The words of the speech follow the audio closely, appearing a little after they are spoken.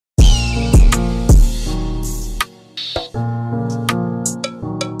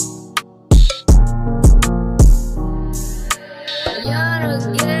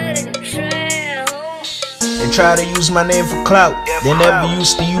try to use my name for clout. They never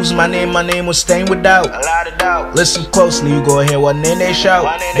used to use my name was staying without. Listen closely, you go ahead, what name they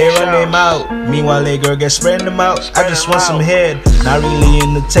shout. They run them out, meanwhile they girl get spreading them out. I just want some head, not really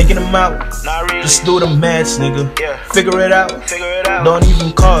into taking them out. Just do the maths, nigga, figure it out. Don't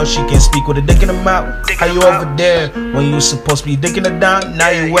even call, she can't speak with a dick in the mouth. How you over there when you supposed to be dicking her down? Now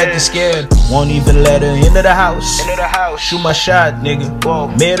you wet and scared, won't even let her into the house. Shoot my shot, nigga,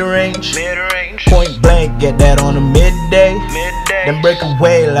 mid-range, point blank, get that on a midday. Then break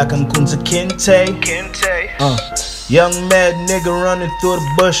away like I'm Kunta Kinte. Young mad nigga running through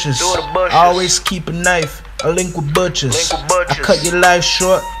the bushes. Always keep a knife, a link with butchers. I cut your life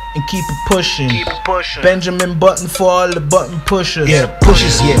short and keep it pushing. Benjamin Button for all the button pushers.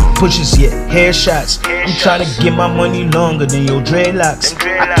 Pushes, headshots. I'm trying to get my money longer than your dreadlocks.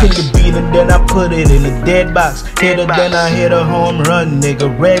 I kill the beat and then I put it in a dead box. Hit her, then I hit a home run, nigga,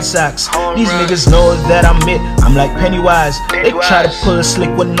 Red Sox. These niggas know that I'm it, I'm like Pennywise. They try to pull a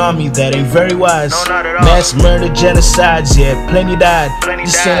slick one on me, that ain't very wise. Mass murder, genocides, yeah, plenty died.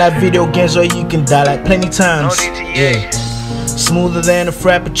 This ain't like video games where you can die like plenty times. Smoother than a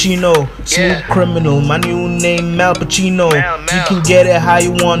frappuccino, smooth criminal, my new name Mal Pacino. You can get it how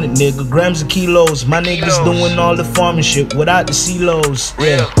you want it, nigga, grams and kilos. My niggas doing all the farming shit without the silos.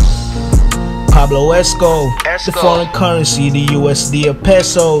 Pablo Esco, the foreign currency, the USD or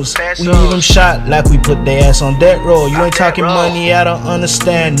pesos. We leave them shot like we put their ass on death row. You ain't talking money, I don't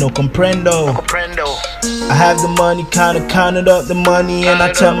understand, no comprendo. I have the money, counted up the money, and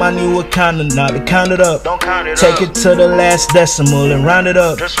I tell my new accountant not to count it up. Take it to the last decimal and round it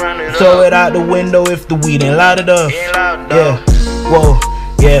up. Throw it out the window if the weed ain't loud enough.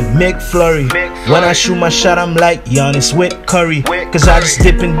 McFlurry. When I shoot my shot, I'm like Giannis with Curry. Cause I just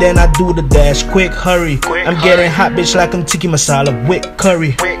dip and then I do the dash, quick hurry. I'm getting hot, bitch, like I'm tiki masala with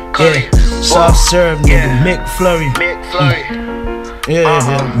curry. Soft serve, nigga, McFlurry.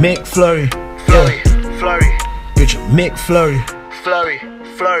 McFlurry. Bitch, McFlurry.